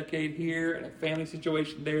missed decade here and a family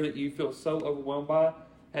situation there that you feel so overwhelmed by,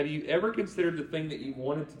 have you ever considered the thing that you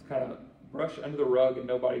wanted to kind of brush under the rug and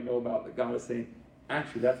nobody know about, that God is saying,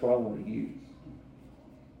 actually, that's what I want to use?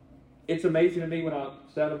 It's amazing to me when I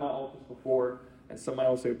sat in my office before and somebody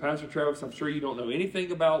will say, Pastor Travis, I'm sure you don't know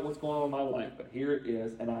anything about what's going on in my life, but here it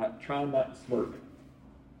is, and I try not to smirk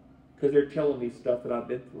because they're telling me stuff that I've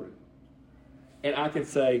been through. And I can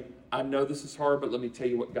say, I know this is hard, but let me tell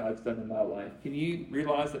you what God's done in my life. Can you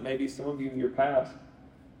realize that maybe some of you in your past,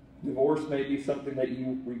 divorce may be something that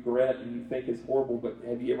you regret and you think is horrible, but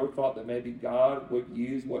have you ever thought that maybe God would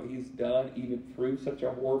use what He's done even through such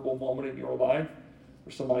a horrible moment in your life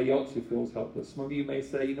for somebody else who feels helpless? Some of you may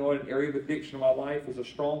say, you know what, an area of addiction in my life was a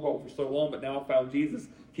stronghold for so long, but now I found Jesus.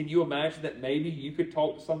 Can you imagine that maybe you could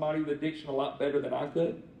talk to somebody with addiction a lot better than I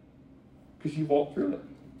could? Because you walked through it.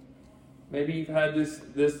 Maybe you've had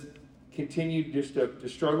this continued just to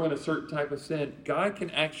struggle in a certain type of sin. God can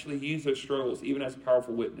actually use those struggles even as a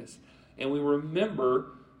powerful witness. And we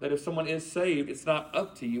remember that if someone is saved, it's not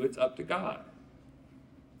up to you, it's up to God.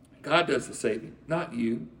 God does the saving, not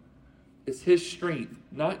you. It's His strength,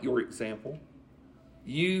 not your example.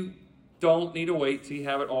 You don't need to wait till you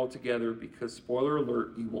have it all together, because, spoiler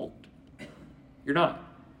alert, you won't. You're not.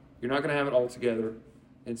 You're not going to have it all together.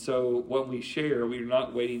 And so when we share, we are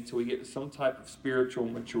not waiting until we get to some type of spiritual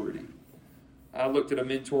maturity. I looked at a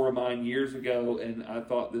mentor of mine years ago, and I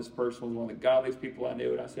thought this person was one of the godliest people I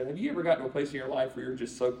knew. And I said, have you ever gotten to a place in your life where you're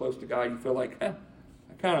just so close to God, you feel like, I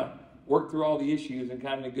kind of worked through all the issues and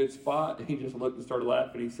kind of in a good spot? And he just looked and started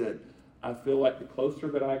laughing. He said, I feel like the closer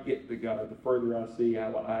that I get to God, the further I see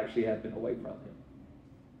how I actually have been away from Him.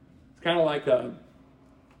 It's kind of like, y'all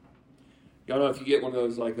know if you get one of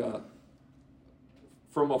those, like,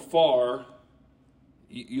 from afar,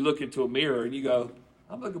 you look into a mirror and you go,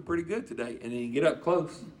 I'm looking pretty good today. And then you get up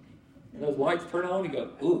close and those lights turn on and you go,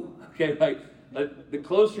 ooh, okay, like the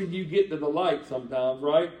closer you get to the light sometimes,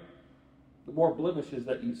 right? The more blemishes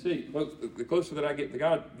that you see. The closer that I get to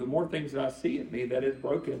God, the more things that I see in me that is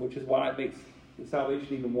broken, which is why it makes the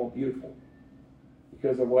salvation even more beautiful,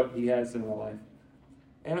 because of what He has in our life.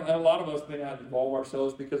 And a lot of us may not involve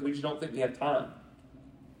ourselves because we just don't think we have time.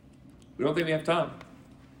 We don't think we have time.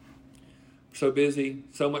 We're so busy,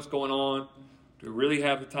 so much going on. Do we really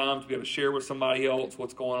have the time to be able to share with somebody else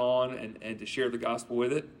what's going on and to share the gospel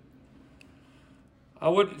with it? I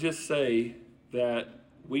wouldn't just say that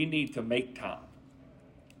we need to make time.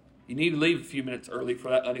 You need to leave a few minutes early for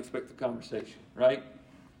that unexpected conversation, right?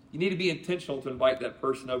 You need to be intentional to invite that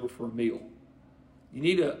person over for a meal. You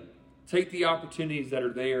need to take the opportunities that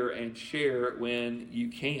are there and share it when you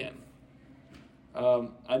can.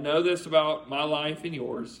 I know this about my life and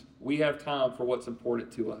yours. We have time for what's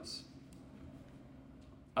important to us.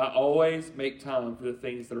 I always make time for the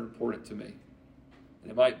things that are important to me.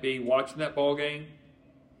 And it might be watching that ball game.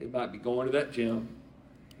 It might be going to that gym.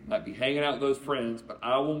 It might be hanging out with those friends. But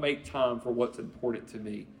I will make time for what's important to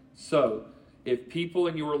me. So, if people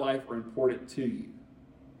in your life are important to you,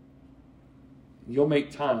 you'll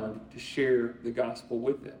make time to share the gospel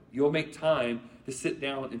with them. You'll make time to sit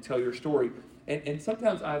down and tell your story. And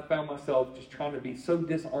sometimes I've found myself just trying to be so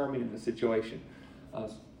disarming in the situation.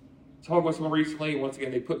 Talking with someone recently, once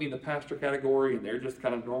again, they put me in the pastor category, and they're just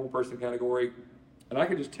kind of normal person category. And I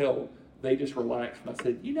could just tell they just relaxed. And I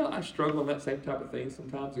said, I struggle in that same type of thing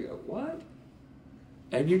sometimes. They go, what?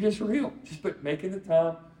 And you're just real. Just making the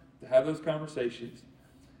time to have those conversations.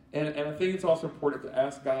 And I think it's also important to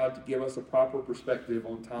ask God to give us a proper perspective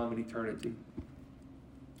on time and eternity.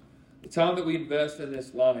 The time that we invest in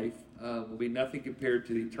this life will be nothing compared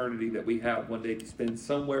to the eternity that we have one day to spend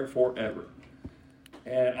somewhere forever.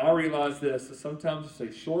 And I realize this, that sometimes just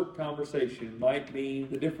a short conversation might mean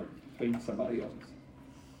the difference between somebody else.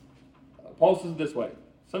 Paul says it this way: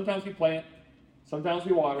 sometimes we plant, sometimes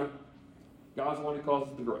we water. God's the one who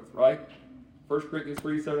causes the growth, right? 1 Corinthians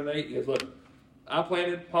 3:7-8, he goes, look, I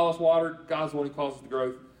planted, Apollos watered, God's the one who causes the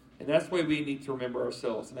growth. And that's the way we need to remember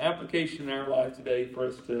ourselves. An application in our life today for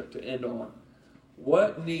us to end on.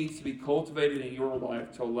 What needs to be cultivated in your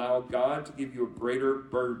life to allow God to give you a greater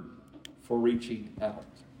burden for reaching out?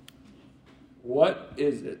 What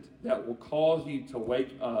is it that will cause you to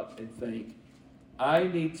wake up and think, I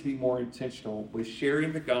need to be more intentional with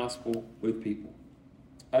sharing the gospel with people?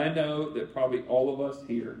 I know that probably all of us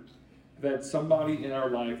here have had somebody in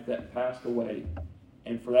our life that passed away,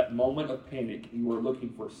 and for that moment of panic, you were looking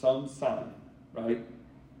for some sign, right?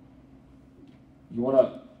 You want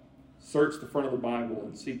to search the front of the Bible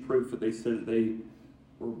and see proof that they said that they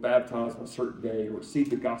were baptized on a certain day or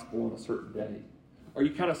received the gospel on a certain day. Are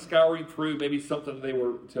you kind of scouring through maybe something they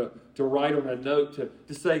were to write on a note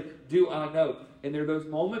to say, do I know? And there are those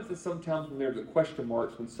moments that sometimes when there's the question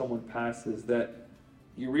marks when someone passes that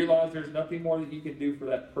you realize there's nothing more that you can do for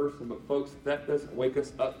that person. But folks, if that doesn't wake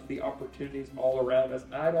us up to the opportunities all around us,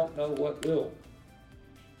 I don't know what will.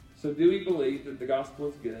 So do we believe that the gospel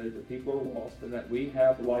is good, that people are lost, and that we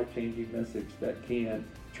have a life-changing message that can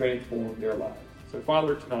transform their lives? So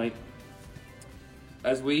Father, tonight,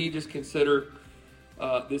 as we just consider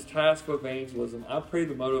this task of evangelism, I pray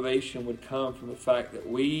the motivation would come from the fact that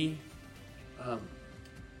we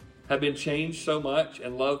have been changed so much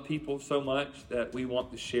and love people so much that we want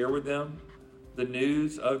to share with them the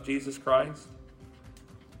news of Jesus Christ.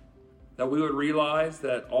 That we would realize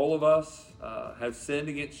that all of us have sinned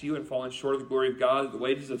against you and fallen short of the glory of God. That the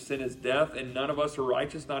wages of sin is death, and none of us are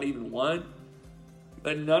righteous, not even one.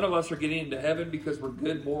 That none of us are getting into heaven because we're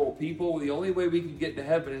good, moral people. The only way we can get to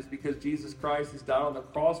heaven is because Jesus Christ has died on the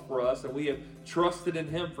cross for us, and we have trusted in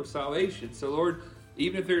Him for salvation. So, Lord,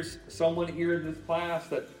 even if there's someone here in this class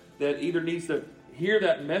that either needs to hear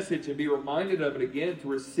that message and be reminded of it again, to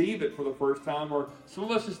receive it for the first time, or some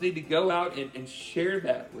of us just need to go out and share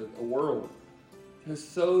that with a world who is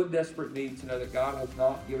so in desperate need to know that God has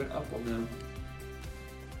not given up on them.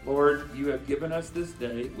 Lord, you have given us this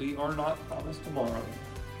day. We are not promised tomorrow.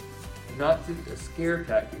 Not a scare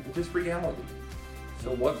tactic, but just reality.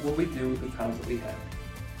 So what will we do with the time that we have?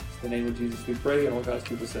 In the name of Jesus we pray, and all God's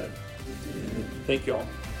people said. Thank you all.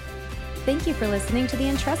 Thank you for listening to the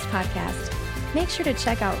Entrust Podcast. Make sure to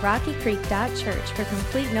check out rockycreek.church for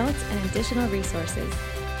complete notes and additional resources.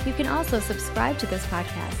 You can also subscribe to this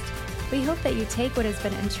podcast. We hope that you take what has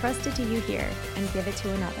been entrusted to you here and give it to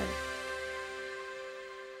another.